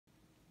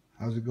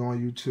How's it going,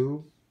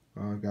 YouTube?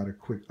 Got a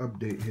quick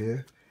update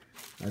here.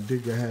 I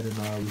did go ahead and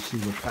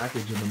receive a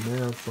package in the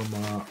mail from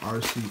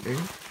RC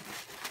Ink.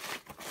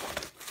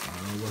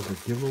 It was a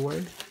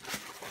giveaway.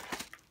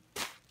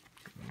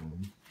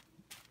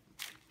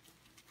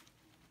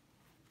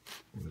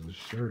 There's a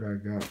shirt I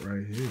got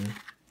right here.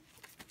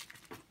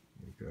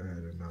 Let me go ahead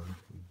and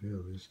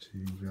reveal this to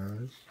you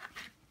guys.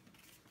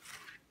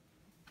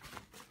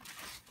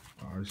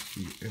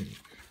 RC Ink.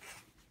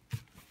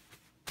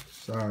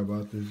 Sorry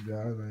about this,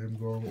 guys. I am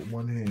going with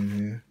one hand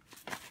here.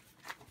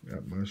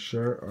 Got my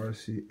shirt,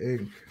 RC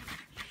Ink.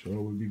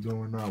 Sure we'll be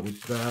going out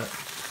with that.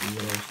 See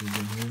what else is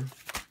in here.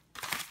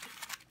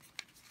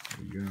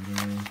 We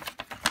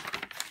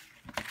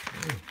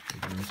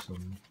got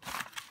some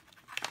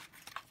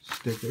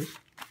stickers.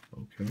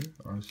 Okay,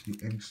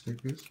 RC Ink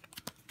stickers.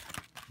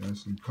 Got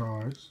some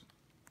cards.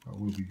 I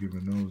will be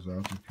giving those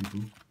out to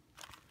people.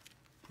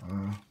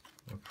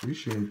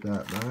 Appreciate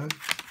that, man.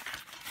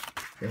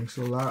 Thanks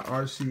a lot,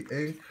 RC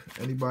Ink.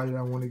 Anybody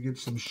that want to get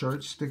some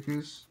shirt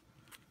stickers,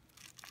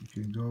 you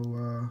can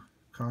go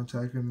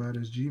contact him at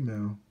his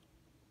Gmail,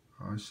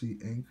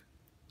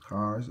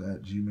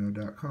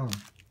 rcinkcars@gmail.com.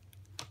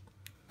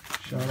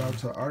 Shout out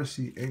to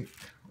RC Ink.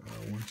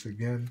 Once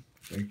again,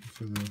 thank you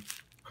for the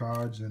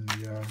cards and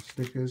the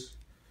stickers,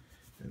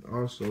 and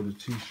also the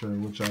t-shirt,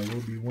 which I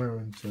will be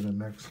wearing to the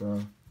next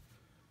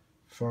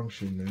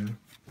function there.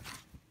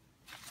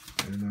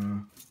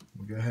 And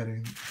we'll go ahead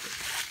and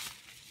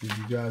give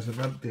you guys an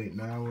update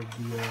now with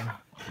the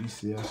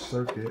ECS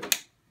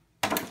circuit.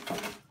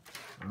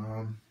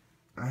 I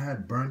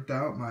had burnt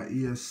out my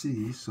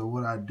ESC, so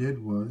what I did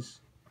was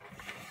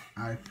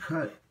I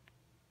cut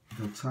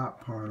the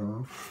top part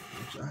off,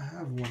 which I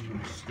have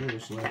one still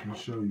so I can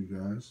show you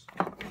guys.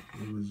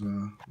 It was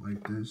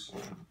like this.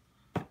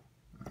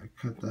 I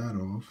cut that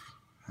off,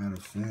 had a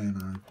fan.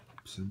 I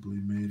simply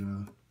made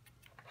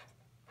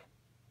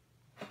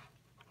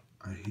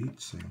a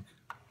heat sink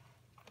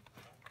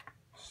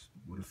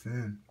with a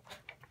fan.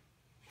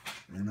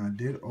 And I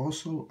did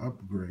also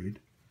upgrade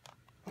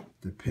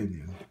the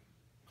pinion.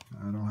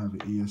 I don't have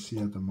an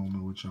ESC at the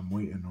moment, which I'm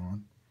waiting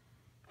on,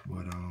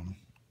 but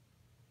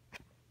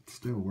it's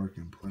still work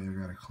in play. I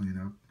gotta clean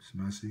up. It's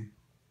messy,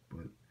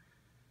 but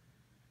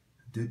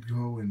I did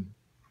go in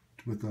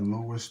with a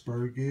lower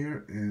spur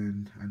gear,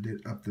 and I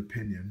did up the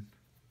pinion,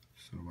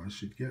 so I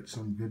should get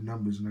some good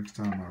numbers next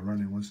time I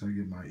run it once I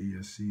get my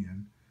ESC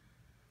in.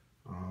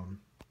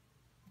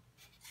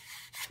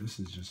 This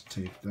is just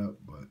taped up,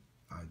 but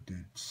I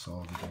did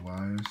solder the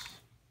wires.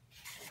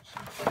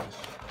 So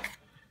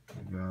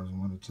you guys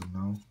wanted to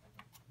know.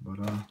 But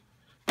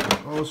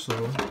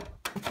also,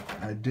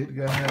 I did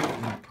go ahead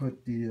and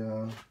put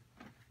the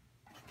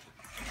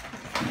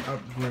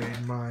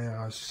upgrade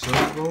my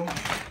servo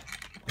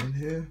in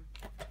here.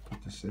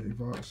 Put the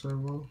Save-Arc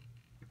servo,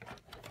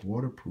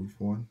 waterproof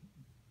one.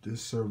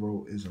 This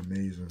servo is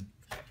amazing.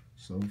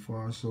 So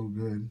far, so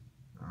good.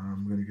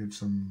 I'm gonna get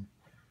some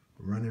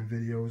running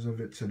videos of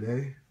it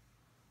today.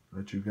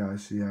 Let you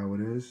guys see how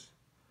it is.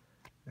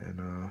 And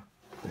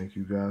thank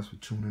you guys for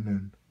tuning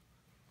in.